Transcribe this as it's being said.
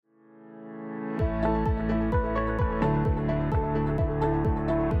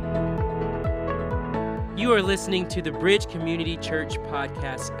You are listening to the Bridge Community Church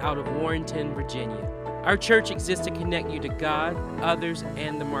podcast out of Warrenton, Virginia. Our church exists to connect you to God, others,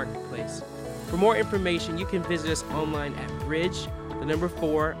 and the marketplace. For more information, you can visit us online at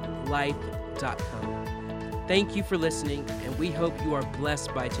bridge4life.com. Thank you for listening, and we hope you are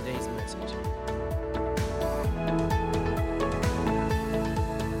blessed by today's message.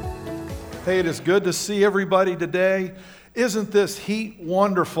 Hey, it is good to see everybody today. Isn't this heat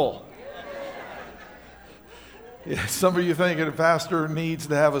wonderful? Yeah, some of you thinking the pastor needs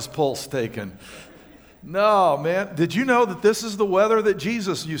to have his pulse taken. No, man. Did you know that this is the weather that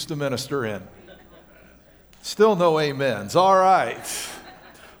Jesus used to minister in? Still no amens. All right.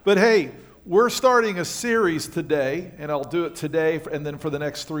 But hey, we're starting a series today, and I'll do it today and then for the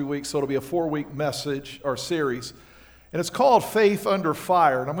next 3 weeks. So it'll be a 4-week message or series. And it's called Faith Under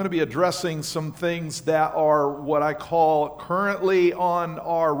Fire. And I'm going to be addressing some things that are what I call currently on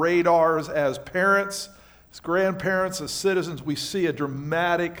our radars as parents, as grandparents, as citizens. We see a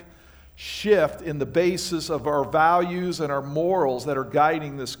dramatic shift in the basis of our values and our morals that are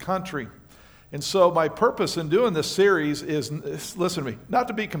guiding this country. And so my purpose in doing this series is, listen to me, not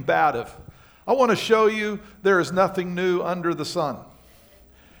to be combative. I want to show you there is nothing new under the sun.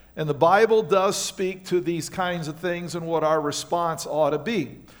 And the Bible does speak to these kinds of things and what our response ought to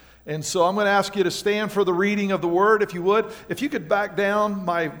be. And so I'm going to ask you to stand for the reading of the word, if you would. If you could back down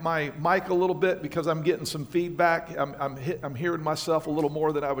my mic a little bit because I'm getting some feedback. I'm hearing myself a little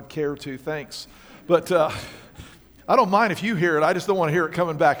more than I would care to. Thanks. But I don't mind if you hear it. I just don't want to hear it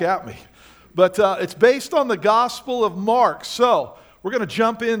coming back at me. But it's based on the Gospel of Mark. So we're going to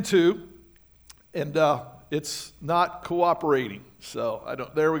jump into, and it's not cooperating. So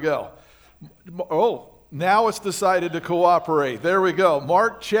there we go. Oh. Now it's decided to cooperate. There we go.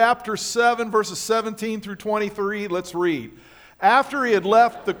 Mark chapter 7, verses 17 through 23. Let's read. After he had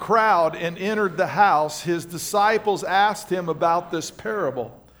left the crowd and entered the house, his disciples asked him about this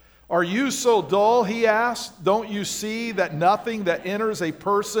parable. Are you so dull, he asked? Don't you see that nothing that enters a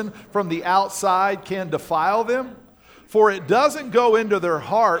person from the outside can defile them? For it doesn't go into their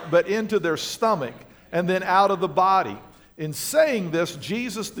heart, but into their stomach, and then out of the body. In saying this,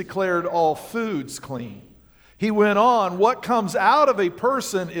 Jesus declared all foods clean. He went on, what comes out of a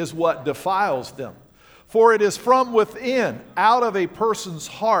person is what defiles them. For it is from within, out of a person's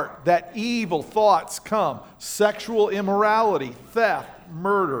heart, that evil thoughts come. Sexual immorality, theft,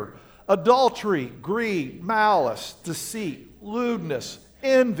 murder, adultery, greed, malice, deceit, lewdness,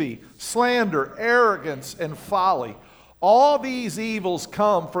 envy, slander, arrogance, and folly. All these evils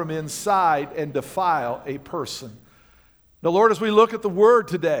come from inside and defile a person. Now, Lord, as we look at the Word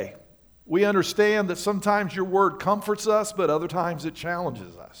today, we understand that sometimes your Word comforts us, but other times it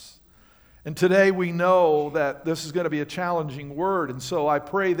challenges us. And today we know that this is going to be a challenging Word, and so I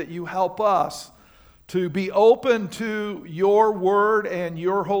pray that you help us to be open to your Word and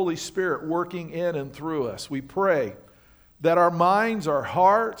your Holy Spirit working in and through us. We pray that our minds, our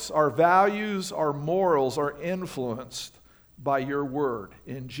hearts, our values, our morals are influenced by your Word.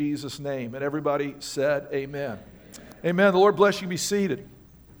 In Jesus' name. And everybody said amen. Amen. The Lord bless you. Be seated.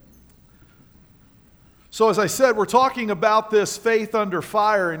 So as I said, we're talking about this faith under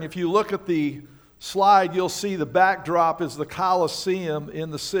fire. And if you look at the slide, you'll see the backdrop is the Colosseum in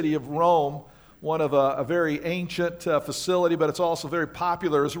the city of Rome, one of a very ancient facility, but it's also very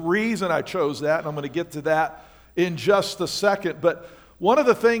popular. There's a reason I chose that, and I'm going to get to that in just a second. But one of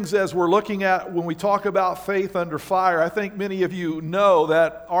the things as we're looking at when we talk about faith under fire, I think many of you know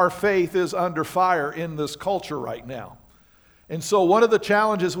that our faith is under fire in this culture right now. And so one of the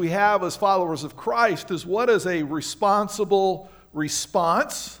challenges we have as followers of Christ is what is a responsible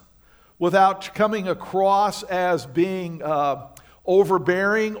response without coming across as being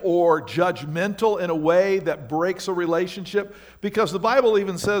overbearing or judgmental in a way that breaks a relationship, because the Bible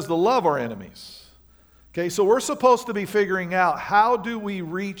even says to love our enemies. Okay, so we're supposed to be figuring out how do we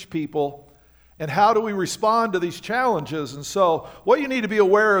reach people and how do we respond to these challenges. And so what you need to be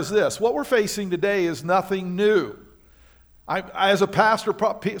aware is this. What we're facing today is nothing new. As a pastor,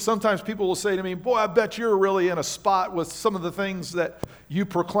 sometimes people will say to me, boy, I bet you're really in a spot with some of the things that you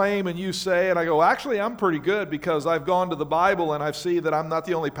proclaim and you say. And I go, actually, I'm pretty good because I've gone to the Bible and I see that I'm not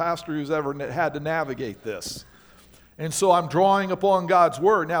the only pastor who's ever had to navigate this. And so I'm drawing upon God's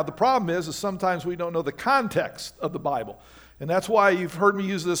Word. Now, the problem is sometimes we don't know the context of the Bible. And that's why you've heard me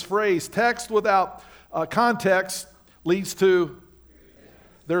use this phrase, text without context leads to,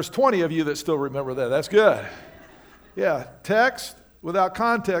 there's 20 of you that still remember that. That's good. Yeah, text without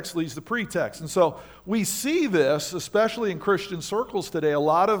context leads to pretext. And so we see this, especially in Christian circles today. A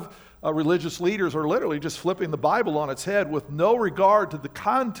lot of religious leaders are literally just flipping the Bible on its head with no regard to the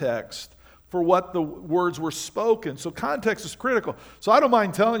context for what the words were spoken. So context is critical. So I don't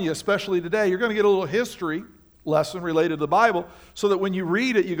mind telling you, especially today, you're going to get a little history lesson related to the Bible so that when you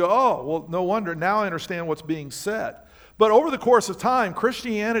read it, you go, oh, well, no wonder. Now I understand what's being said. But over the course of time,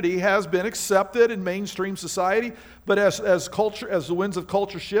 Christianity has been accepted in mainstream society. But as the winds of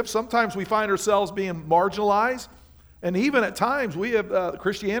culture shift, sometimes we find ourselves being marginalized. And even at times, we have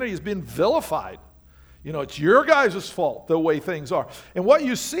Christianity has been vilified. You know, it's your guys' fault the way things are. And what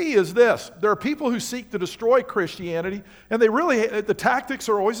you see is this. There are people who seek to destroy Christianity, and the tactics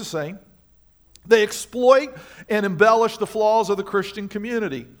are always the same. They exploit and embellish the flaws of the Christian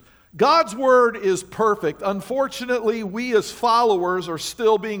community. God's word is perfect. Unfortunately, we as followers are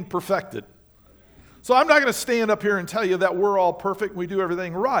still being perfected. So I'm not going to stand up here and tell you that we're all perfect and we do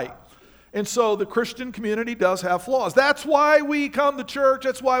everything right. And so the Christian community does have flaws. That's why we come to church.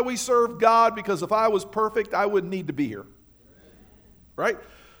 That's why we serve God, because if I was perfect, I wouldn't need to be here. Right?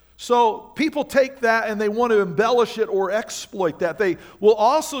 So people take that and they want to embellish it or exploit that. They will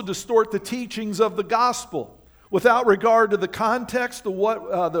also distort the teachings of the gospel without regard to the context of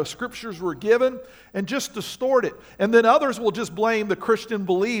what the scriptures were given, and just distort it. And then others will just blame the Christian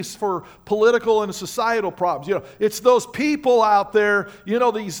beliefs for political and societal problems. You know, it's those people out there, you know,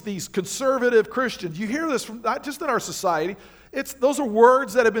 these conservative Christians. You hear this from not just in our society. Those are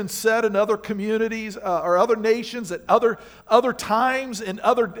words that have been said in other communities or other nations at other times and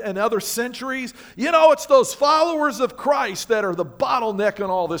other centuries. You know, it's those followers of Christ that are the bottleneck in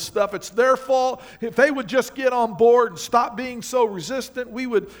all this stuff. It's their fault. If they would just get on board and stop being so resistant,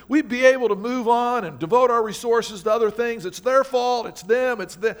 we'd be able to move on and devote our resources to other things. It's their fault. It's them.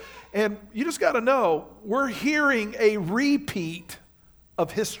 It's them. And you just got to know, we're hearing a repeat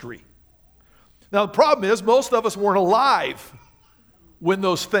of history. Now, the problem is most of us weren't alive when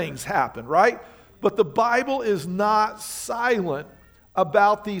those things happen, right? But the Bible is not silent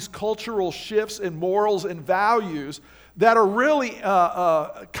about these cultural shifts in morals and values that are really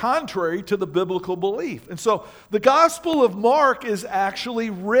contrary to the biblical belief. And so the Gospel of Mark is actually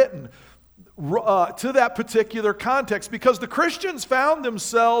written to that particular context because the Christians found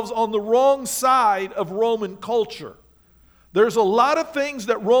themselves on the wrong side of Roman culture. There's a lot of things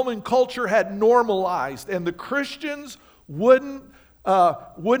that Roman culture had normalized, and the Christians wouldn't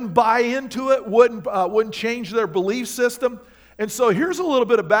buy into it, wouldn't change their belief system. And so here's a little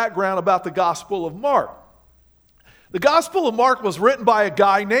bit of background about the Gospel of Mark. The Gospel of Mark was written by a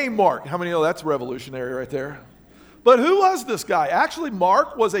guy named Mark. How many know that's revolutionary right there? But who was this guy? Actually,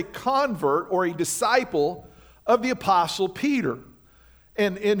 Mark was a convert or a disciple of the Apostle Peter.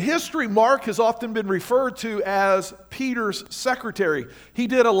 And in history, Mark has often been referred to as Peter's secretary. He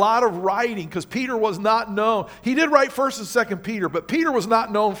did a lot of writing because Peter was not known. He did write 1st and 2nd Peter, but Peter was not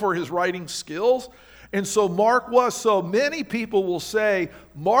known for his writing skills. And so Mark was. So many people will say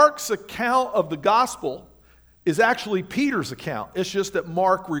Mark's account of the gospel is actually Peter's account. It's just that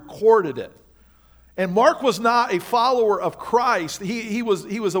Mark recorded it. And Mark was not a follower of Christ. He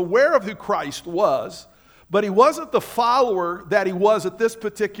was aware of who Christ was, but he wasn't the follower that he was at this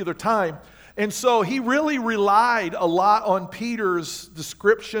particular time. And so he really relied a lot on Peter's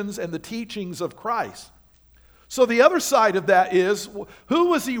descriptions and the teachings of Christ. So the other side of that is, who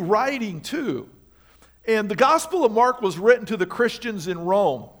was he writing to? And the Gospel of Mark was written to the Christians in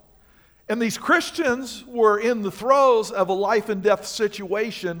Rome. And these Christians were in the throes of a life and death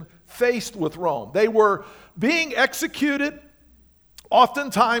situation faced with Rome. They were being executed,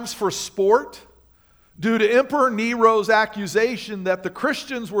 oftentimes for sport, due to Emperor Nero's accusation that the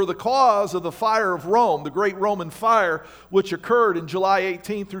Christians were the cause of the fire of Rome, the great Roman fire, which occurred in July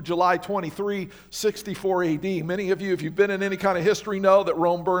 18 through July 23, 64 AD. Many of you, if you've been in any kind of history, know that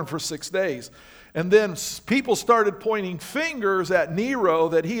Rome burned for 6 days. And then people started pointing fingers at Nero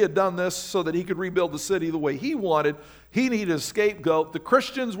that he had done this so that he could rebuild the city the way he wanted. He needed a scapegoat. The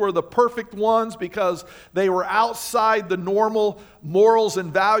Christians were the perfect ones because they were outside the normal morals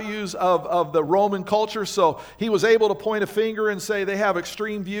and values of the Roman culture. So he was able to point a finger and say they have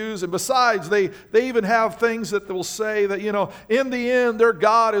extreme views. And besides, they even have things that will say that, in the end, their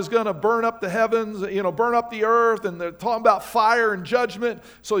God is going to burn up the heavens, burn up the earth. And they're talking about fire and judgment.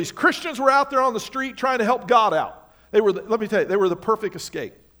 So these Christians were out there on the street trying to help God out. Let me tell you, they were the perfect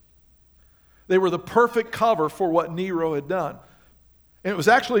escape. They were the perfect cover for what Nero had done. And it was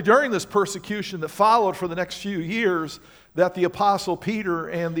actually during this persecution that followed for the next few years that the Apostle Peter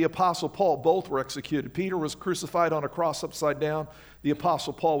and the Apostle Paul both were executed. Peter was crucified on a cross upside down. The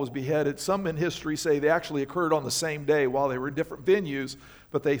Apostle Paul was beheaded. Some in history say they actually occurred on the same day while they were in different venues,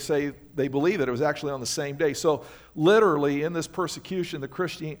 but they say they believe that it was actually on the same day. So literally in this persecution, the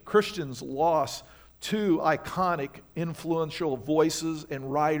Christians lost two iconic, influential voices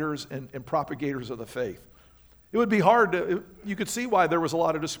and writers and propagators of the faith. It would be hard to, you could see why there was a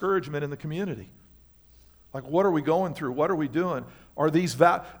lot of discouragement in the community. Like, what are we going through? What are we doing? Are these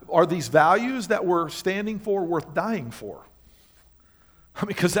values that we're standing for worth dying for? I mean,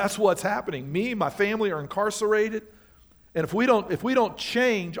 because that's what's happening. Me and my family are incarcerated, and if we don't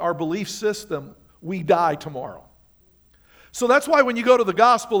change our belief system, we die tomorrow. So that's why when you go to the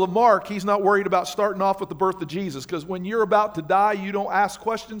Gospel of Mark, he's not worried about starting off with the birth of Jesus, because when you're about to die, you don't ask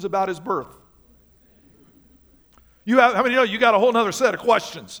questions about his birth. How many know you got a whole other set of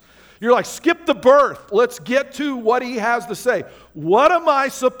questions? You're like, skip the birth. Let's get to what he has to say. What am I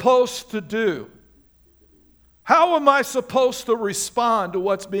supposed to do? How am I supposed to respond to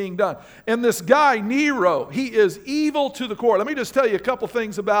what's being done? And this guy, Nero, he is evil to the core. Let me just tell you a couple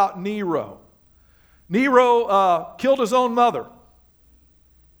things about Nero. Nero killed his own mother.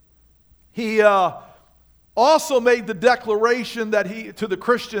 He also made the declaration to the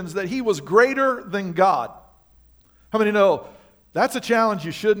Christians that he was greater than God. How many know that's a challenge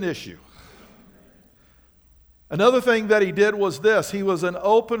you shouldn't issue? Another thing that he did was this. He was an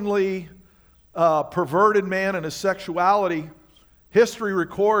openly perverted man in his sexuality. History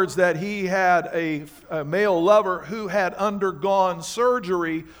records that he had a male lover who had undergone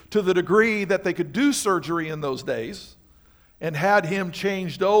surgery to the degree that they could do surgery in those days, and had him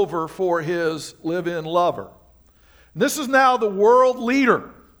changed over for his live-in lover. And this is now the world leader.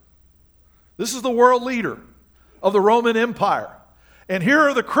 This is the world leader of the Roman Empire. And here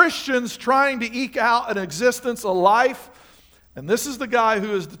are the Christians trying to eke out an existence, a life, and this is the guy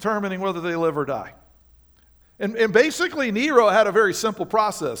who is determining whether they live or die. And basically, Nero had a very simple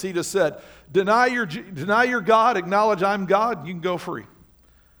process. He just said, deny your God, acknowledge I'm God, you can go free.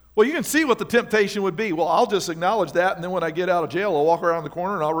 Well, you can see what the temptation would be. Well, I'll just acknowledge that, and then when I get out of jail, I'll walk around the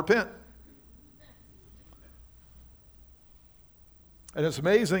corner and I'll repent. And it's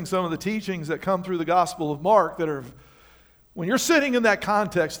amazing some of the teachings that come through the Gospel of Mark that are, when you're sitting in that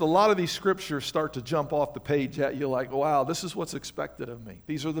context, a lot of these scriptures start to jump off the page at you like, wow, this is what's expected of me.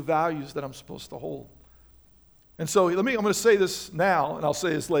 These are the values that I'm supposed to hold. And so I'm going to say this now, and I'll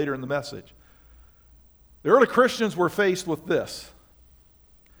say this later in the message. The early Christians were faced with this.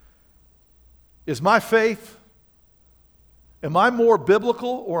 Is my faith, am I more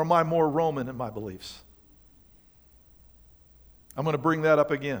biblical or am I more Roman in my beliefs? I'm going to bring that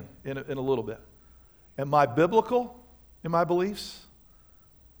up again in a little bit. Am I biblical in my beliefs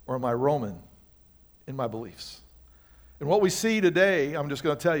or am I Roman in my beliefs? And what we see today, I'm just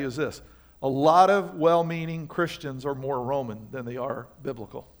going to tell you, is this. A lot of well-meaning Christians are more Roman than they are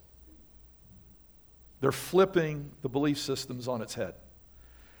biblical. They're flipping the belief systems on its head.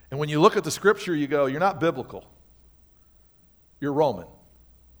 And when you look at the scripture, you go, you're not biblical. You're Roman.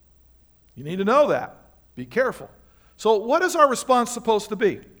 You need to know that. Be careful. So what is our response supposed to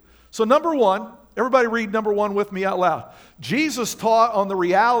be? So number one, everybody read number one with me out loud. Jesus taught on the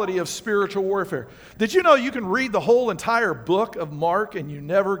reality of spiritual warfare. Did you know you can read the whole entire book of Mark and you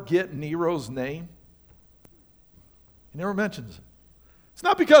never get Nero's name? He never mentions it. It's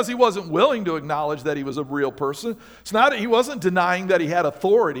not because he wasn't willing to acknowledge that he was a real person. It's not he wasn't denying that he had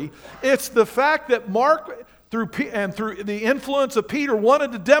authority. It's the fact that Mark, through the influence of Peter,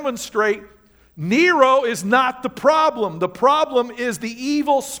 wanted to demonstrate Nero is not the problem. The problem is the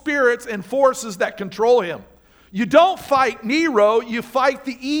evil spirits and forces that control him. You don't fight Nero, you fight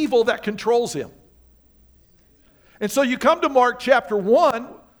the evil that controls him. And so you come to Mark chapter 1.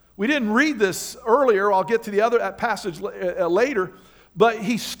 We didn't read this earlier. I'll get to the other passage later. But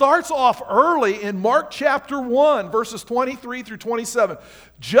he starts off early in Mark chapter 1, verses 23 through 27.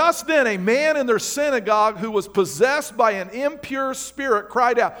 Just then a man in their synagogue who was possessed by an impure spirit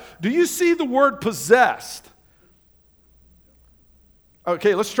cried out. Do you see the word possessed?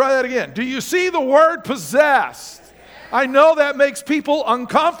 Okay, let's try that again. Do you see the word possessed? I know that makes people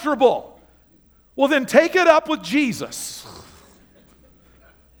uncomfortable. Well, then take it up with Jesus.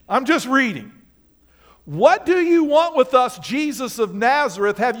 I'm just reading. What do you want with us, Jesus of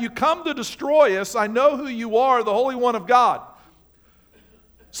Nazareth? Have you come to destroy us? I know who you are, the Holy One of God.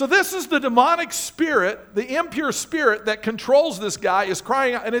 So this is the demonic spirit, the impure spirit that controls this guy is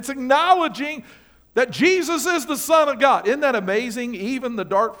crying out, and it's acknowledging that Jesus is the Son of God. Isn't that amazing? Even the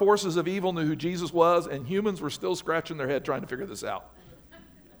dark forces of evil knew who Jesus was, and humans were still scratching their head trying to figure this out.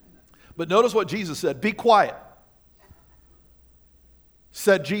 But notice what Jesus said. Be quiet.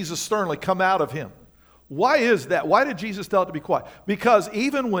 Said Jesus sternly, come out of him. Why is that? Why did Jesus tell it to be quiet? Because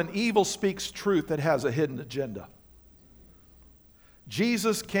even when evil speaks truth, it has a hidden agenda.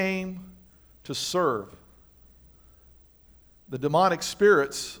 Jesus came to serve. The demonic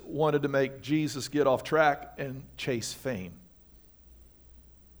spirits wanted to make Jesus get off track and chase fame.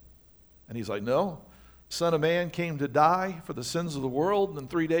 And he's like, no, Son of Man came to die for the sins of the world and in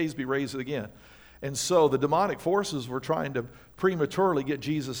 3 days be raised again. And so the demonic forces were trying to prematurely get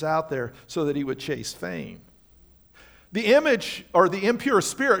Jesus out there so that he would chase fame. The image, or the impure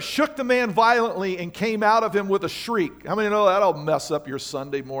spirit, shook the man violently and came out of him with a shriek. How many know that'll mess up your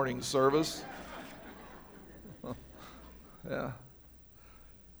Sunday morning service? Yeah.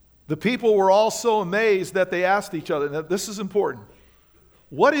 The people were all so amazed that they asked each other, now this is important,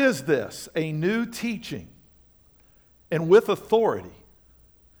 what is this? A new teaching and with authority.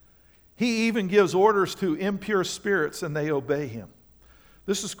 He even gives orders to impure spirits and they obey him.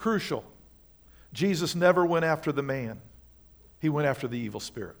 This is crucial. Jesus never went after the man. He went after the evil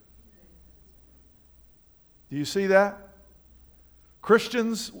spirit. Do you see that?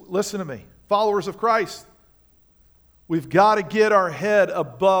 Christians, listen to me. Followers of Christ, we've got to get our head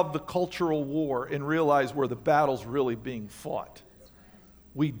above the cultural war and realize where the battle's really being fought.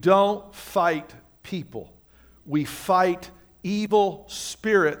 We don't fight people. We fight evil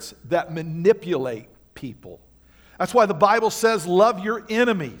spirits that manipulate people. That's why the Bible says, love your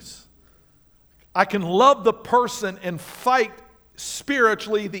enemies. I can love the person and fight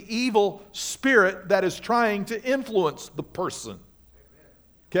spiritually the evil spirit that is trying to influence the person.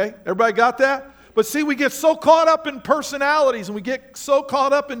 Okay? Everybody got that? But see, we get so caught up in personalities and we get so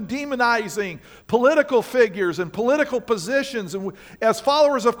caught up in demonizing political figures and political positions. And as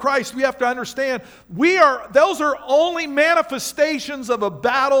followers of Christ, we have to understand those are only manifestations of a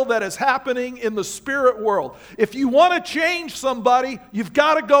battle that is happening in the spirit world. If you want to change somebody, you've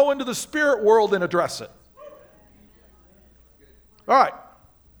got to go into the spirit world and address it. All right.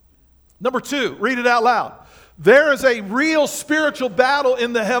 Number 2, read it out loud. There is a real spiritual battle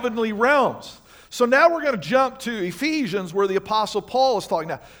in the heavenly realms. So now we're going to jump to Ephesians where the Apostle Paul is talking.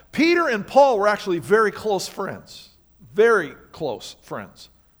 Now, Peter and Paul were actually very close friends. Very close friends.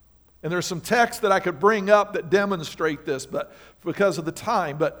 And there's some texts that I could bring up that demonstrate this, but because of the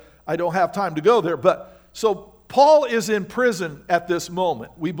time, but I don't have time to go there. But so Paul is in prison at this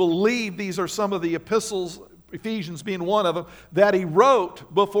moment. We believe these are some of the epistles, Ephesians being one of them, that he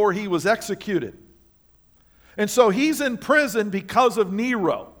wrote before he was executed. And so he's in prison because of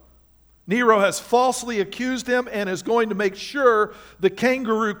Nero. Nero has falsely accused him and is going to make sure the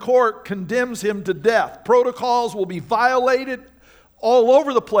kangaroo court condemns him to death. Protocols will be violated all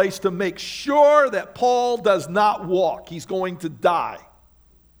over the place to make sure that Paul does not walk. He's going to die.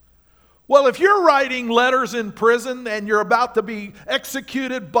 Well, if you're writing letters in prison and you're about to be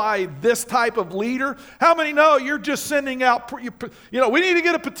executed by this type of leader, how many know you're just sending out, we need to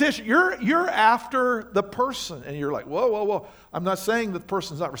get a petition. You're after the person. And you're like, whoa. I'm not saying that the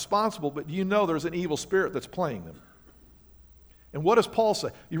person's not responsible, but you know there's an evil spirit that's playing them. And what does Paul say?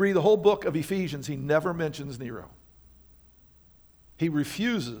 You read the whole book of Ephesians, he never mentions Nero. He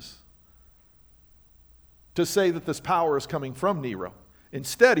refuses to say that this power is coming from Nero.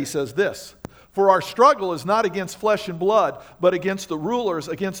 Instead, he says this, for our struggle is not against flesh and blood, but against the rulers,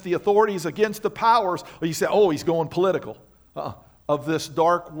 against the authorities, against the powers. Or you say, he's going political. Of this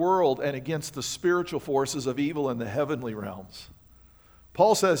dark world and against the spiritual forces of evil in the heavenly realms.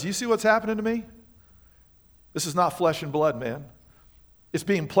 Paul says, you see what's happening to me? This is not flesh and blood, man. It's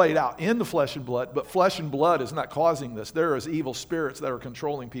being played out in the flesh and blood, but flesh and blood is not causing this. There is evil spirits that are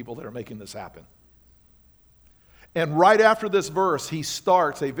controlling people that are making this happen. And right after this verse, he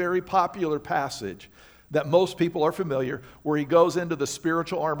starts a very popular passage that most people are familiar, where he goes into the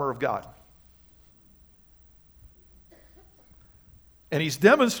spiritual armor of God. And he's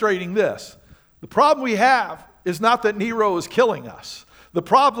demonstrating this. The problem we have is not that Nero is killing us. The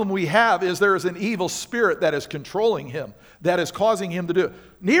problem we have is there is an evil spirit that is controlling him, that is causing him to do it.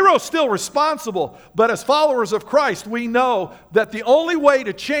 Nero's still responsible, but as followers of Christ, we know that the only way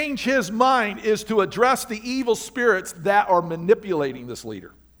to change his mind is to address the evil spirits that are manipulating this leader.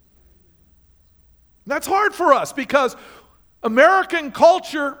 And that's hard for us because American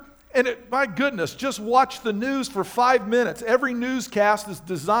culture, my goodness, just watch the news for 5 minutes. Every newscast is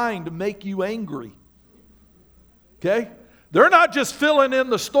designed to make you angry. Okay? They're not just filling in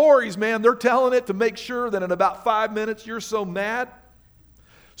the stories, man. They're telling it to make sure that in about 5 minutes you're so mad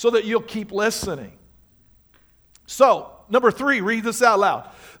so that you'll keep listening. So, number 3, read this out loud.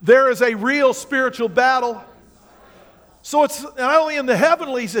 There is a real spiritual battle So it's not only in the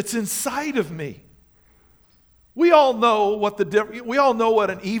heavenlies, it's inside of me. We all know what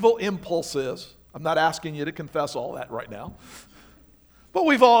an evil impulse is. I'm not asking you to confess all that right now. But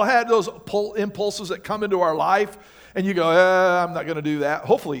we've all had those impulses that come into our life, and you go, I'm not going to do that.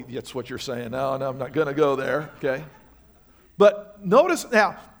 Hopefully that's what you're saying. No, I'm not going to go there, okay? But notice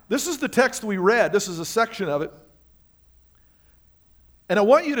now, this is the text we read. This is a section of it. And I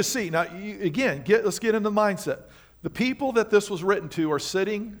want you to see, now again, let's get into the mindset. The people that this was written to are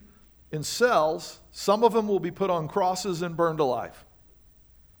sitting in cells. Some of them will be put on crosses and burned alive.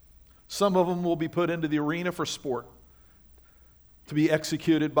 Some of them will be put into the arena for sport, to be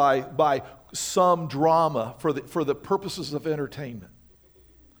executed by some drama for the purposes of entertainment.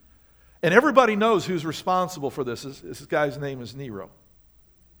 And everybody knows who's responsible for this. This guy's name is Nero.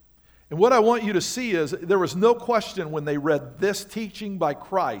 And what I want you to see is there was no question when they read this teaching by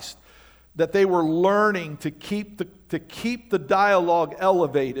Christ that they were learning to keep the dialogue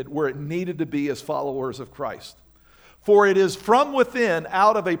elevated where it needed to be as followers of Christ. For it is from within,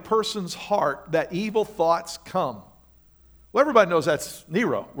 out of a person's heart, that evil thoughts come. Well, everybody knows that's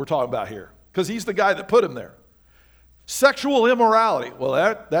Nero we're talking about here, because he's the guy that put him there. Sexual immorality,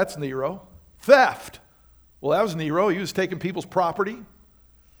 well, that's Nero. Theft, well, that was Nero. He was taking people's property.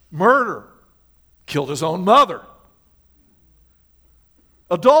 Murder, killed his own mother.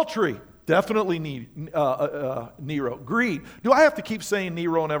 Adultery, definitely Nero. Greed, do I have to keep saying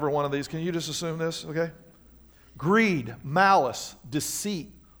Nero in every one of these? Can you just assume this, okay? Greed, malice, deceit,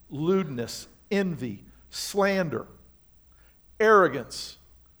 lewdness, envy, slander, arrogance.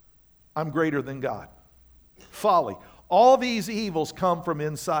 I'm greater than God. Folly. All these evils come from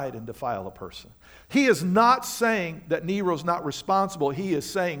inside and defile a person. He is not saying that Nero's not responsible. He is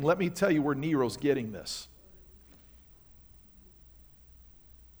saying, let me tell you where Nero's getting this.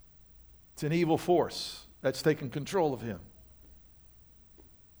 It's an evil force that's taken control of him.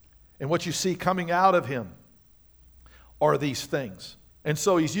 And what you see coming out of him are these things. And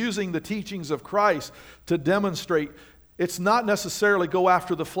so he's using the teachings of Christ to demonstrate it's not necessarily go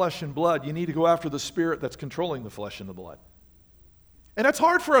after the flesh and blood. You need to go after the spirit that's controlling the flesh and the blood. And that's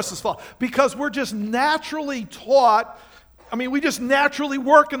hard for us as followers because we're just naturally taught. We just naturally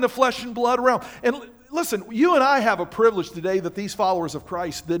work in the flesh and blood realm. And listen, you and I have a privilege today that these followers of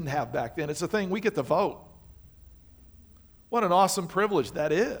Christ didn't have back then. It's a thing, we get to vote. What an awesome privilege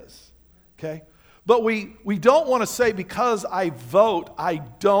that is. Okay? But we don't want to say because I vote, I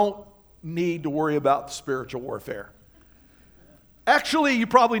don't need to worry about spiritual warfare. Actually, you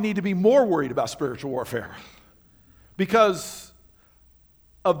probably need to be more worried about spiritual warfare because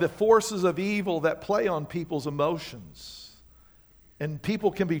of the forces of evil that play on people's emotions. And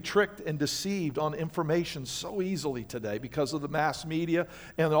people can be tricked and deceived on information so easily today because of the mass media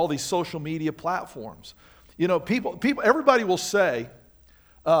and all these social media platforms. You know, everybody will say,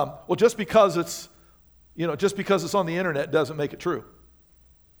 well, just because it's on the internet doesn't make it true.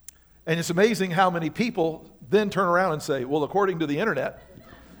 And it's amazing how many people then turn around and say, well, according to the internet,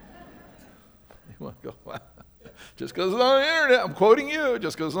 you want to go, wow. Just because it's on the internet, I'm quoting you,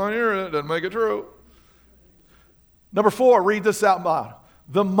 just because it's on the internet doesn't make it true. Number 4, read this out loud.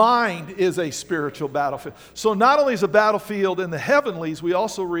 The mind is a spiritual battlefield. So not only is a battlefield in the heavenlies, we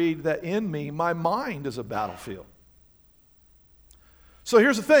also read that in me, my mind is a battlefield. So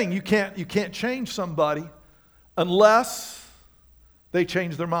here's the thing, you can't change somebody unless they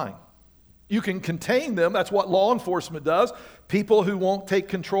change their mind. You can contain them. That's what law enforcement does. People who won't take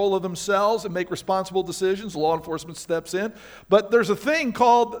control of themselves and make responsible decisions, law enforcement steps in. But there's a thing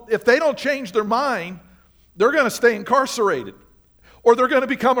called, if they don't change their mind, they're going to stay incarcerated. Or they're going to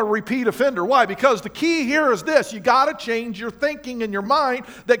become a repeat offender. Why? Because the key here is this. You got to change your thinking and your mind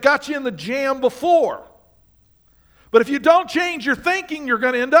that got you in the jam before. But if you don't change your thinking, you're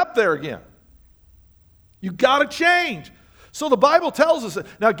going to end up there again. You got to change. So the Bible tells us,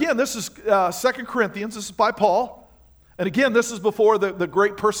 now again, this is 2 Corinthians, this is by Paul. And again, this is before the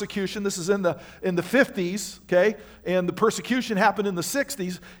great persecution. This is in the 50s, okay? And the persecution happened in the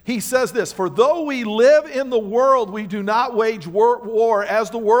 60s. He says this, for though we live in the world, we do not wage war as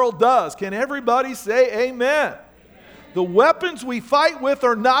the world does. Can everybody say amen? The weapons we fight with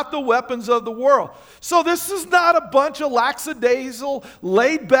are not the weapons of the world. So this is not a bunch of lackadaisical,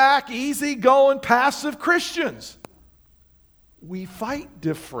 laid-back, easy-going, passive Christians. We fight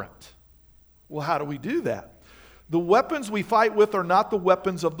different. Well, how do we do that? The weapons we fight with are not the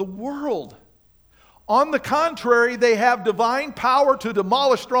weapons of the world. On the contrary, they have divine power to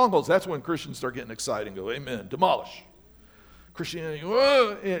demolish strongholds. That's when Christians start getting excited and go, amen, demolish. Christianity, you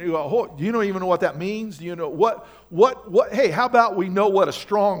don't even know what that means? Do you know what? Hey, how about we know what a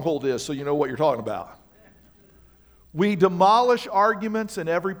stronghold is so you know what you're talking about? We demolish arguments and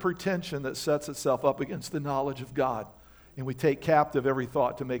every pretension that sets itself up against the knowledge of God. And we take captive every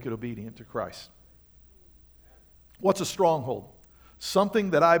thought to make it obedient to Christ. What's a stronghold?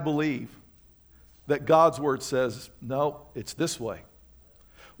 Something that I believe that God's Word says, no, it's this way.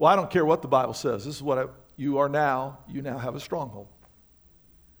 Well, I don't care what the Bible says. This is what you now have a stronghold.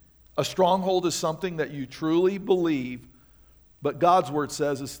 A stronghold is something that you truly believe, but God's Word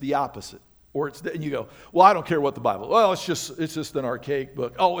says it's the opposite. And you go, well, I don't care what the Bible. Well, it's just an archaic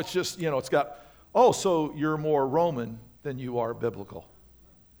book. Oh, it's just, it's got, so you're more Roman than you are biblical.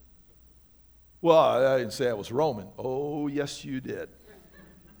 Well, I didn't say I was Roman. Oh, yes, you did.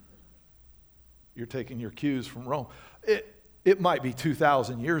 You're taking your cues from Rome. It might be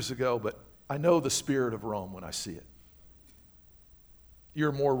 2,000 years ago, but I know the spirit of Rome when I see it.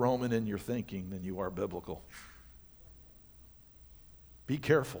 You're more Roman in your thinking than you are biblical. Be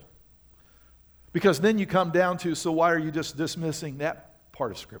careful. Because then you come down to, so why are you just dismissing that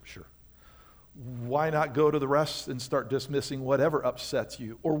part of Scripture? Why not go to the rest and start dismissing whatever upsets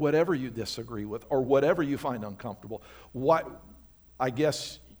you or whatever you disagree with or whatever you find uncomfortable? Why? I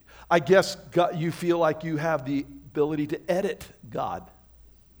guess God, you feel like you have the ability to edit God.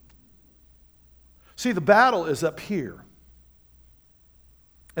 See, the battle is up here.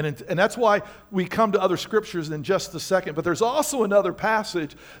 And that's why we come to other scriptures in just a second. But there's also another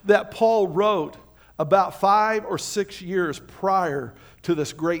passage that Paul wrote about 5 or 6 years prior to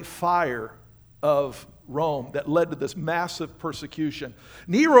this great fire of Rome that led to this massive persecution.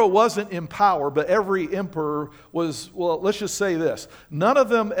 Nero wasn't in power, but every emperor was, well, let's just say this. None of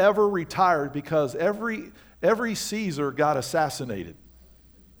them ever retired because every Caesar got assassinated.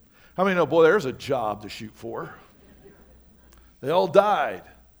 How many know, boy, there's a job to shoot for? They all died.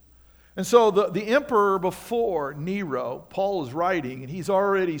 And so the emperor before Nero, Paul is writing, and he's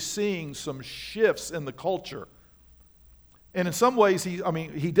already seeing some shifts in the culture. And in some ways,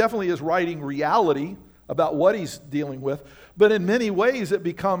 he definitely is writing reality about what he's dealing with, but in many ways it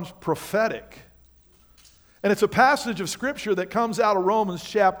becomes prophetic. And it's a passage of Scripture that comes out of Romans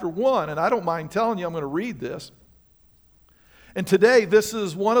chapter 1, and I don't mind telling you, I'm going to read this. And today, this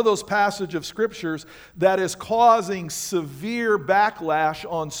is one of those passages of Scriptures that is causing severe backlash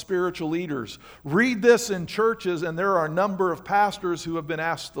on spiritual leaders. Read this in churches, and there are a number of pastors who have been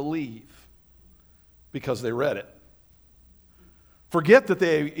asked to leave because they read it. Forget that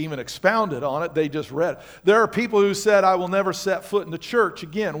they even expounded on it, they just read it. There are people who said, I will never set foot in the church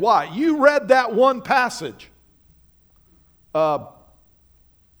again. Why? You read that one passage. So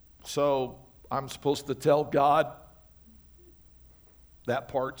I'm supposed to tell God that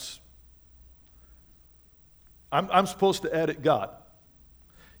part's... I'm supposed to edit God.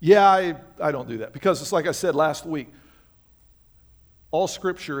 Yeah, I don't do that. Because it's like I said last week, all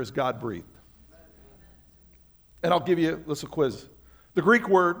Scripture is God-breathed. And I'll give you, let's a quiz. The Greek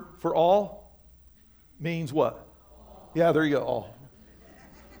word for all means what? Yeah, there you go, all.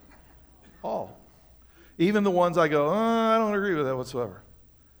 All. Even the ones I go, I don't agree with that whatsoever.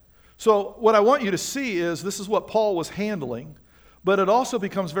 So what I want you to see is this is what Paul was handling, but it also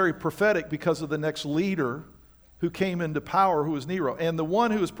becomes very prophetic because of the next leader who came into power, who was Nero. And the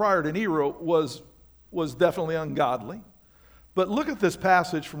one who was prior to Nero was definitely ungodly. But look at this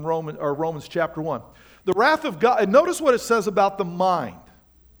passage from Romans chapter 1. The wrath of God, and notice what it says about the mind.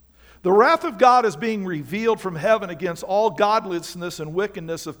 The wrath of God is being revealed from heaven against all godlessness and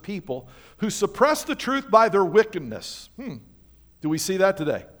wickedness of people who suppress the truth by their wickedness. Do we see that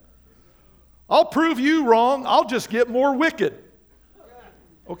today? I'll prove you wrong. I'll just get more wicked.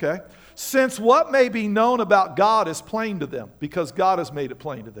 Okay. Since what may be known about God is plain to them, because God has made it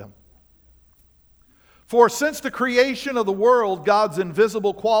plain to them. For since the creation of the world, God's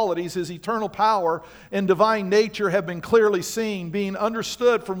invisible qualities, His eternal power and divine nature have been clearly seen, being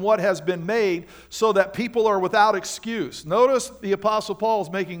understood from what has been made, so that people are without excuse. Notice the Apostle Paul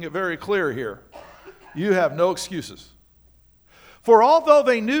is making it very clear here. You have no excuses. For although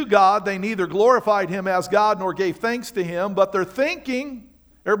they knew God, they neither glorified Him as God nor gave thanks to Him, but their thinking,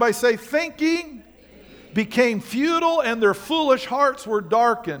 everybody say thinking, became futile, and their foolish hearts were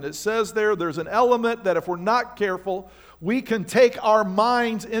darkened. It says there's an element that if we're not careful, we can take our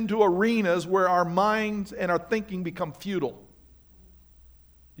minds into arenas where our minds and our thinking become futile.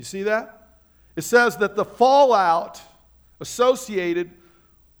 You see that? It says that the fallout associated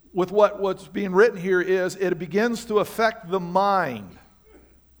with what's being written here is it begins to affect the mind.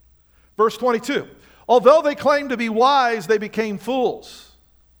 Verse 22. Although they claimed to be wise, they became fools,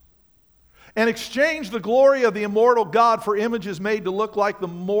 and exchanged the glory of the immortal God for images made to look like the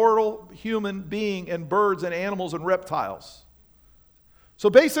mortal human being and birds and animals and reptiles. So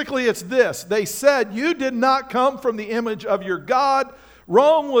basically it's this. They said, you did not come from the image of your God.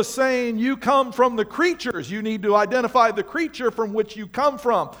 Rome was saying, you come from the creatures. You need to identify the creature from which you come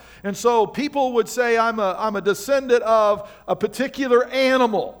from. And so people would say, I'm a descendant of a particular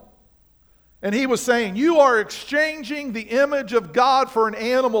animal. And he was saying, you are exchanging the image of God for an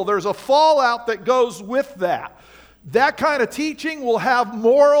animal. There's a fallout that goes with that. That kind of teaching will have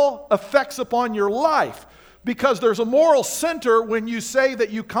moral effects upon your life, because there's a moral center when you say that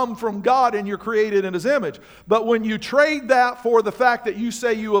you come from God and you're created in His image. But when you trade that for the fact that you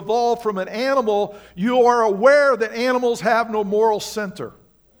say you evolved from an animal, you are aware that animals have no moral center.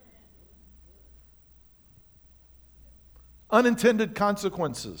 Unintended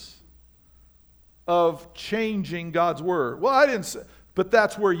consequences of changing God's word. Well, I didn't say, but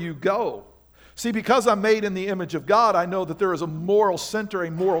that's where you go. See, because I'm made in the image of God, I know that there is a moral center,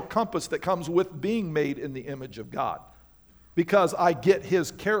 a moral compass that comes with being made in the image of God. Because I get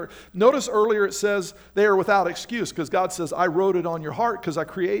His character. Notice earlier it says they are without excuse, because God says, I wrote it on your heart because I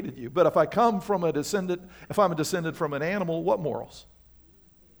created you. But if I'm a descendant from an animal, what morals?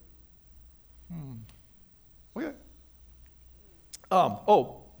 Okay.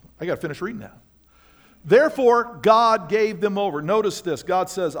 I got to finish reading that. Therefore, God gave them over. Notice this. God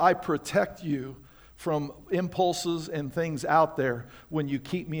says, I protect you from impulses and things out there when you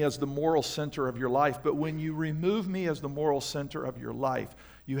keep me as the moral center of your life. But when you remove me as the moral center of your life,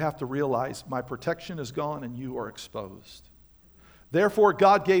 you have to realize my protection is gone and you are exposed. Therefore,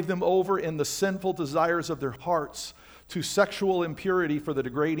 God gave them over in the sinful desires of their hearts to sexual impurity for the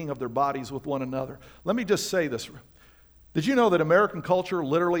degrading of their bodies with one another. Let me just say this. Did you know that American culture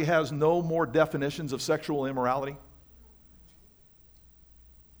literally has no more definitions of sexual immorality?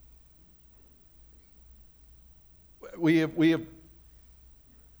 We have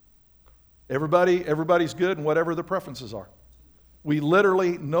everybody's good in whatever their preferences are. We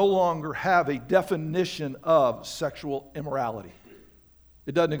literally no longer have a definition of sexual immorality.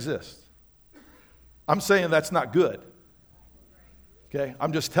 It doesn't exist. I'm saying that's not good. Okay,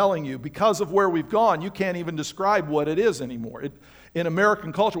 I'm just telling you, because of where we've gone, you can't even describe what it is anymore. In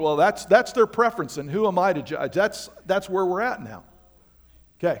American culture, well, that's their preference, and who am I to judge? That's where we're at now.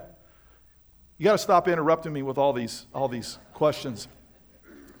 Okay, you got to stop interrupting me with all these questions.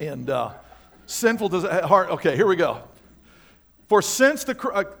 And sinful heart. Okay, here we go. For since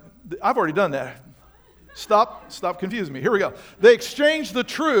I've already done that. Stop confusing me. Here we go. They exchanged the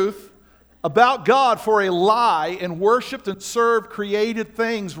truth about God for a lie and worshiped and served created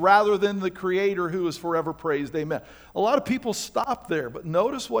things rather than the Creator who is forever praised. Amen. A lot of people stop there, but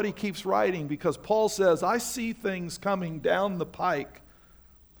notice what he keeps writing, because Paul says, I see things coming down the pike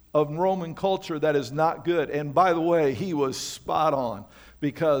of Roman culture that is not good. And by the way, he was spot on,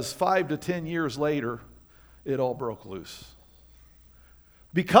 because 5 to 10 years later, it all broke loose.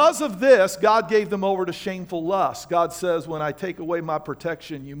 Because of this, God gave them over to shameful lust. God says, when I take away my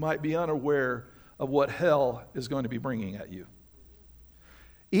protection, you might be unaware of what hell is going to be bringing at you.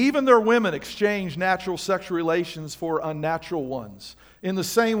 Even their women exchanged natural sexual relations for unnatural ones. In the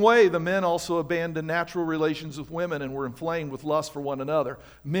same way, the men also abandoned natural relations with women and were inflamed with lust for one another.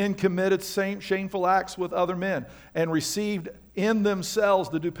 Men committed shameful acts with other men and received in themselves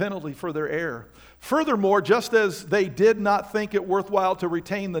the due penalty for their error. Furthermore, just as they did not think it worthwhile to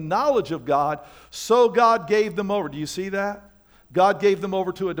retain the knowledge of God, so God gave them over. Do you see that? God gave them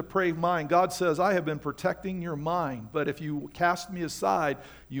over to a depraved mind. God says, I have been protecting your mind, but if you cast me aside,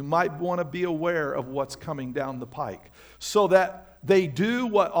 you might want to be aware of what's coming down the pike. So that they do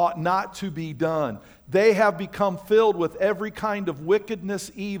what ought not to be done. They have become filled with every kind of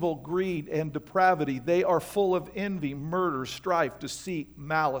wickedness, evil, greed, and depravity. They are full of envy, murder, strife, deceit,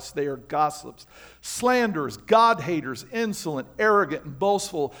 malice. They are gossips, slanderers, God-haters, insolent, arrogant, and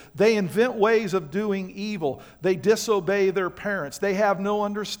boastful. They invent ways of doing evil. They disobey their parents. They have no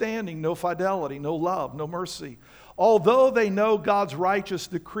understanding, no fidelity, no love, no mercy. Although they know God's righteous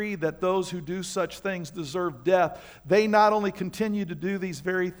decree that those who do such things deserve death, they not only continue to do these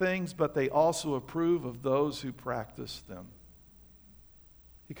very things, but they also approve of those who practice them.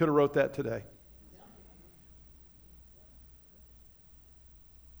 He could have wrote that today.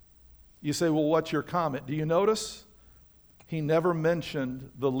 You say, well, what's your comment? Do you notice? He never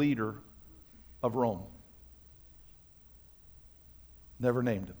mentioned the leader of Rome. Never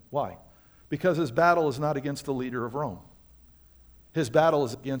named him. Why? Because his battle is not against the leader of Rome. His battle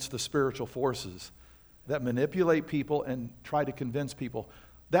is against the spiritual forces that manipulate people and try to convince people.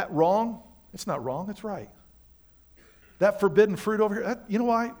 That wrong? It's not wrong, it's right. That forbidden fruit over here, you know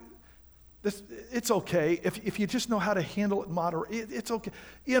why? It's okay. If you just know how to handle it moderately, it's okay.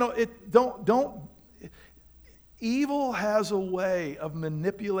 You know, Evil has a way of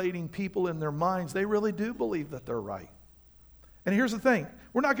manipulating people in their minds. They really do believe that they're right. And here's the thing.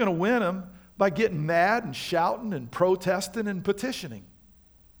 We're not going to win them by getting mad and shouting and protesting and petitioning.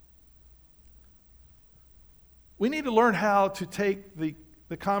 We need to learn how to take the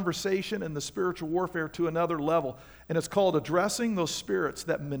conversation and the spiritual warfare to another level. And it's called addressing those spirits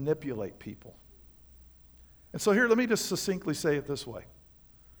that manipulate people. And so here, let me just succinctly say it this way.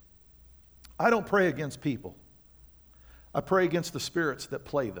 I don't pray against people. I pray against the spirits that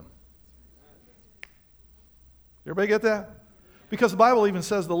play them. Everybody get that? Because the Bible even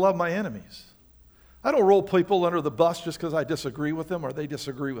says to love my enemies. I don't roll people under the bus just because I disagree with them or they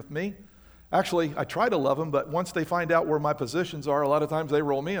disagree with me. Actually, I try to love them, but once they find out where my positions are, a lot of times they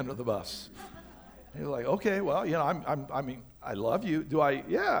roll me under the bus. You're like, okay, well, you know, I mean, I love you. Do I?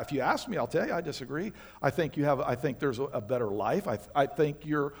 Yeah, if you ask me, I'll tell you I disagree. I think there's a better life. I think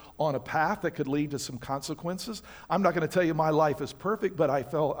you're on a path that could lead to some consequences. I'm not going to tell you my life is perfect, but I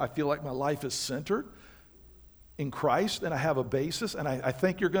feel like my life is centered in Christ, and I have a basis, and I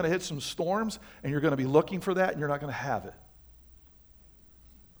think you're going to hit some storms, and you're going to be looking for that, and you're not going to have it.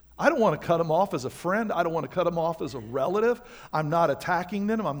 I don't want to cut them off as a friend. I don't want to cut them off as a relative. I'm not attacking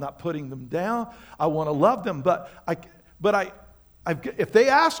them. I'm not putting them down. I want to love them. But if they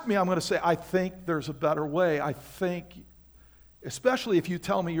ask me, I'm going to say, I think there's a better way. I think, especially if you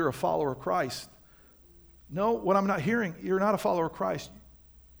tell me you're a follower of Christ. No, what I'm not hearing, you're not a follower of Christ.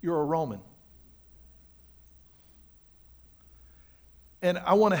 You're a Roman. And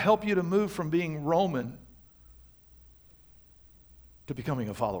I want to help you to move from being Roman to becoming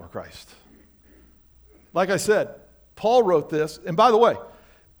a follower of Christ. Like I said, Paul wrote this, and by the way,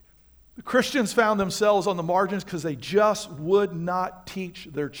 the Christians found themselves on the margins because they just would not teach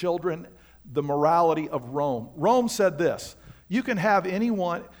their children the morality of Rome. Rome said this, you can have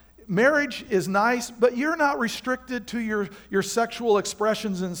anyone, marriage is nice, but you're not restricted to your sexual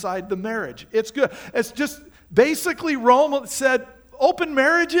expressions inside the marriage. It's good. It's just, basically Rome said, open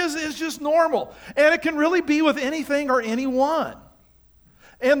marriages is just normal, and it can really be with anything or anyone.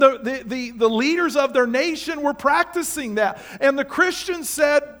 And the leaders of their nation were practicing that. And the Christians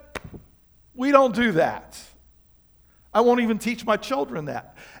said, we don't do that. I won't even teach my children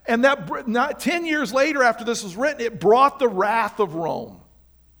that. And not 10 years later after this was written, it brought the wrath of Rome.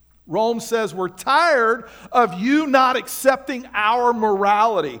 Rome says, we're tired of you not accepting our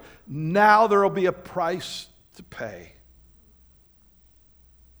morality. Now there will be a price to pay.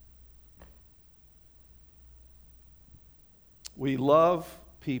 We love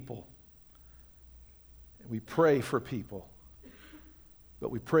people. We pray for people. But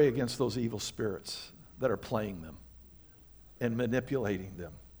we pray against those evil spirits that are playing them and manipulating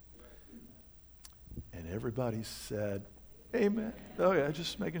them. And everybody said, amen. Oh yeah,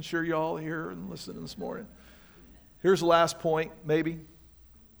 just making sure you all here and listening this morning. Here's the last point, maybe.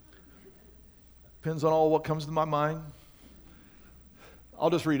 Depends on all what comes to my mind. I'll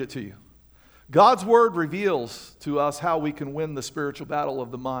just read it to you. God's word reveals to us how we can win the spiritual battle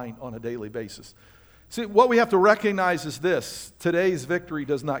of the mind on a daily basis. See, what we have to recognize is this. Today's victory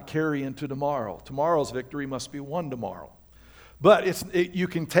does not carry into tomorrow. Tomorrow's victory must be won tomorrow. But you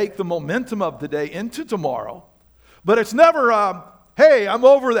can take the momentum of the day into tomorrow. But it's never, hey, I'm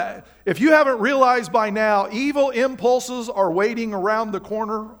over that. If you haven't realized by now, evil impulses are waiting around the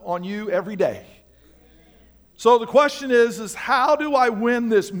corner on you every day. So the question is how do I win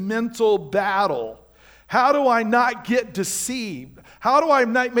this mental battle? How do I not get deceived? How do I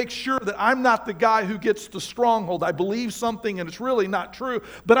not make sure that I'm not the guy who gets the stronghold? I believe something and it's really not true,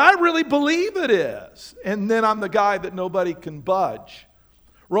 but I really believe it is. And then I'm the guy that nobody can budge.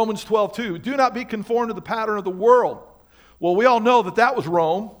 Romans 12:2, do not be conformed to the pattern of the world. Well, we all know that was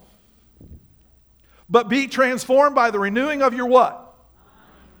Rome. But be transformed by the renewing of your what?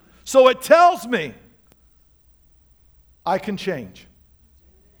 So it tells me I can change.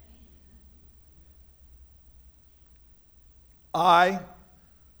 I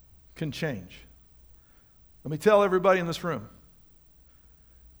can change. Let me tell everybody in this room,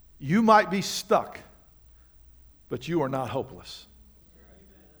 you might be stuck, but you are not hopeless.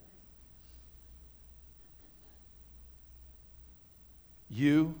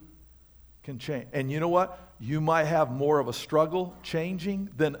 You can change. And you know what? You might have more of a struggle changing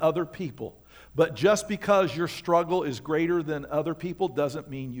than other people. But just because your struggle is greater than other people doesn't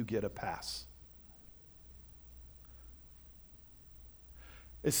mean you get a pass.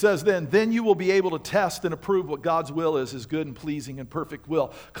 It says then you will be able to test and approve what God's will is, his good and pleasing and perfect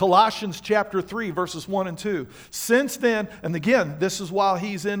will. Colossians chapter 3, verses 1 and 2. Since then, and again, this is while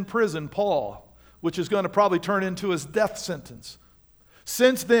he's in prison, Paul, which is going to probably turn into his death sentence.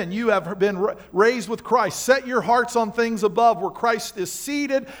 Since then, you have been raised with Christ. Set your hearts on things above, where Christ is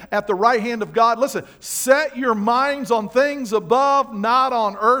seated at the right hand of God. Listen, set your minds on things above, not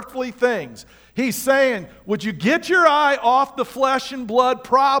on earthly things. He's saying, would you get your eye off the flesh and blood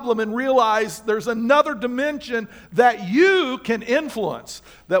problem and realize there's another dimension that you can influence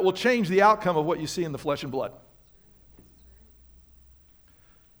that will change the outcome of what you see in the flesh and blood?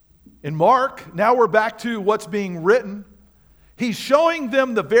 In Mark, now we're back to what's being written. He's showing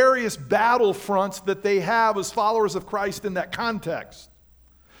them the various battle fronts that they have as followers of Christ in that context.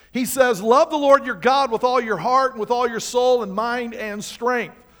 He says, love the Lord your God with all your heart and with all your soul and mind and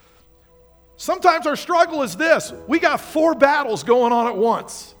strength. Sometimes our struggle is this. We got 4 battles going on at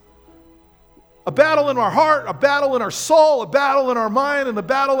once. A battle in our heart, a battle in our soul, a battle in our mind, and a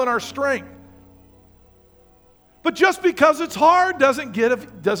battle in our strength. But just because it's hard doesn't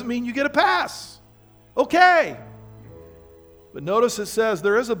mean you get a pass. Okay. But notice it says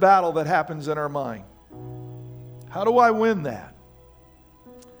there is a battle that happens in our mind. How do I win that?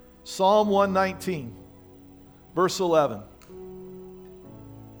 Psalm 119, verse 11.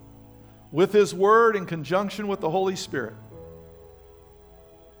 With His Word in conjunction with the Holy Spirit.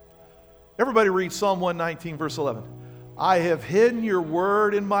 Everybody read Psalm 119, verse 11. I have hidden your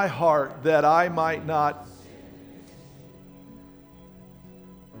word in my heart that I might not.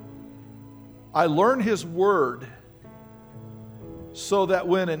 I learn His Word so that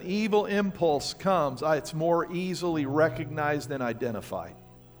when an evil impulse comes, it's more easily recognized and identified.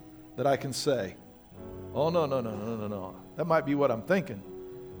 That I can say, oh, no. That might be what I'm thinking.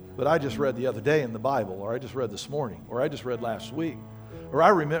 But I just read the other day in the Bible, or I just read this morning, or I just read last week. Or I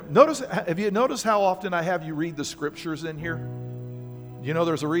remember. Have you noticed how often I have you read the scriptures in here? You know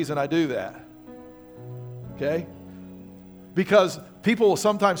there's a reason I do that. Okay? Because people will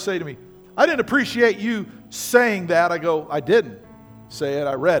sometimes say to me, I didn't appreciate you saying that. I go, I didn't say it,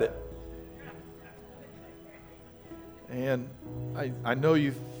 I read it. And I know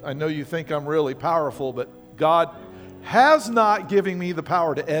you think I'm really powerful, but God has not given me the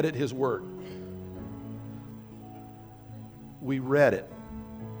power to edit His Word. We read it.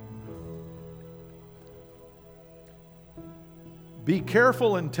 Be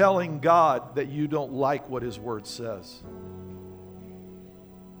careful in telling God that you don't like what His Word says.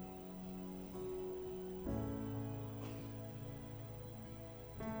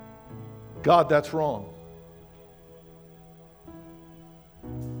 God, that's wrong.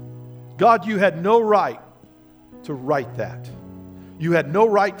 God, you had no right to write that. You had no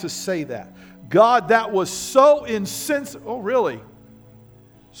right to say that. God, that was so insensitive. Oh, really?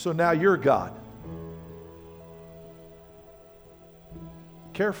 So now you're God.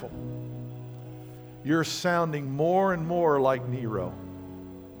 Careful. You're sounding more and more like Nero.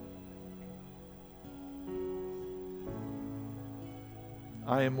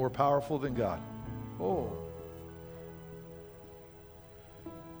 I am more powerful than God. Oh.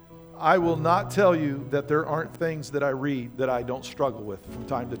 I will not tell you that there aren't things that I read that I don't struggle with from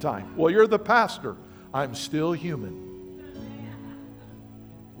time to time. Well, you're the pastor. I'm still human.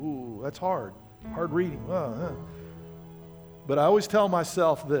 Ooh, that's hard. Hard reading. But I always tell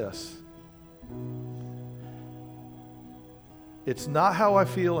myself this. It's not how I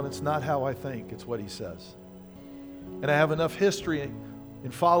feel and it's not how I think. It's what He says. And I have enough history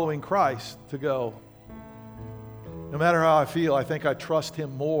in following Christ to go, no matter how I feel, I think I trust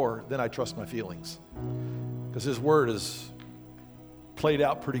Him more than I trust my feelings. Because His Word has played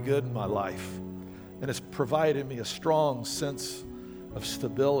out pretty good in my life. And it's provided me a strong sense of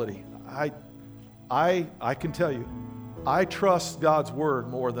stability. I can tell you, I trust God's Word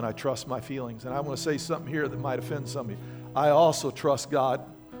more than I trust my feelings. And I'm going to say something here that might offend some of you. I also trust God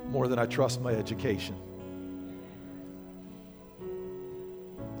more than I trust my education.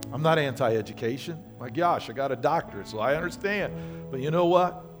 I'm not anti-education. My gosh, I got a doctorate, so I understand. But you know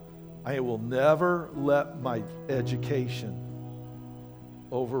what? I will never let my education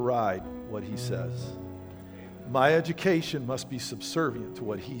override what He says. My education must be subservient to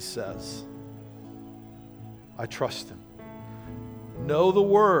what He says. I trust Him. Know the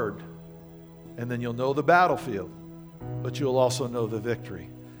Word, and then you'll know the battlefield, but you'll also know the victory.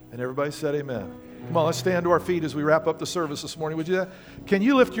 And everybody said amen. Come on, let's stand to our feet as we wrap up the service this morning. Would you? Can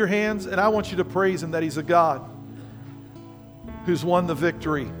you lift your hands? And I want you to praise Him that He's a God who's won the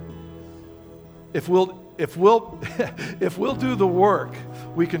victory. If we'll do the work,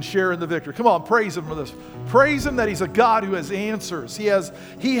 we can share in the victory. Come on, praise Him for this. Praise Him that He's a God who has answers. He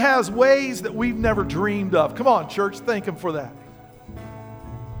has ways that we've never dreamed of. Come on, church, thank Him for that.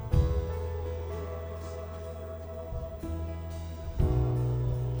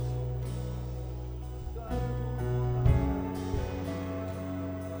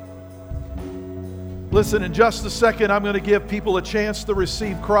 Listen, in just a second, I'm going to give people a chance to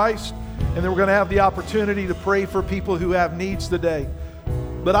receive Christ, and then we're going to have the opportunity to pray for people who have needs today.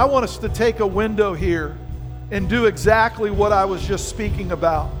 But I want us to take a window here and do exactly what I was just speaking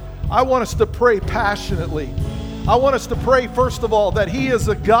about. I want us to pray passionately. I want us to pray, first of all, that He is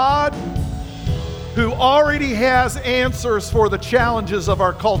a God who already has answers for the challenges of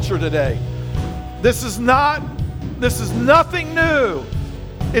our culture today. This is nothing new.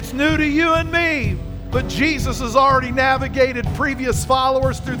 It's new to you and me, but Jesus has already navigated previous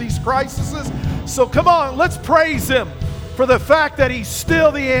followers through these crises. So come on, let's praise Him for the fact that He's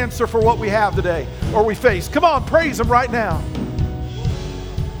still the answer for what we have today or we face. Come on, praise Him right now.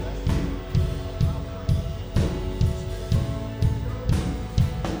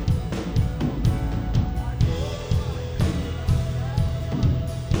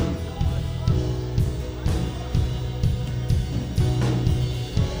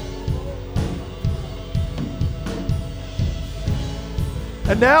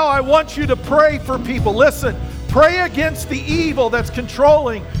 And now I want you to pray for people. Listen, pray against the evil that's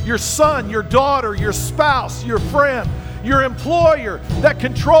controlling your son, your daughter, your spouse, your friend, your employer, that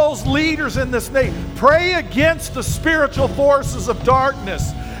controls leaders in this nation. Pray against the spiritual forces of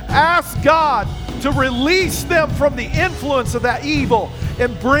darkness. Ask God to release them from the influence of that evil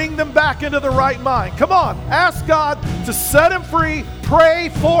and bring them back into the right mind. Come on, ask God to set them free. Pray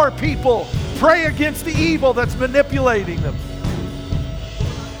for people. Pray against the evil that's manipulating them.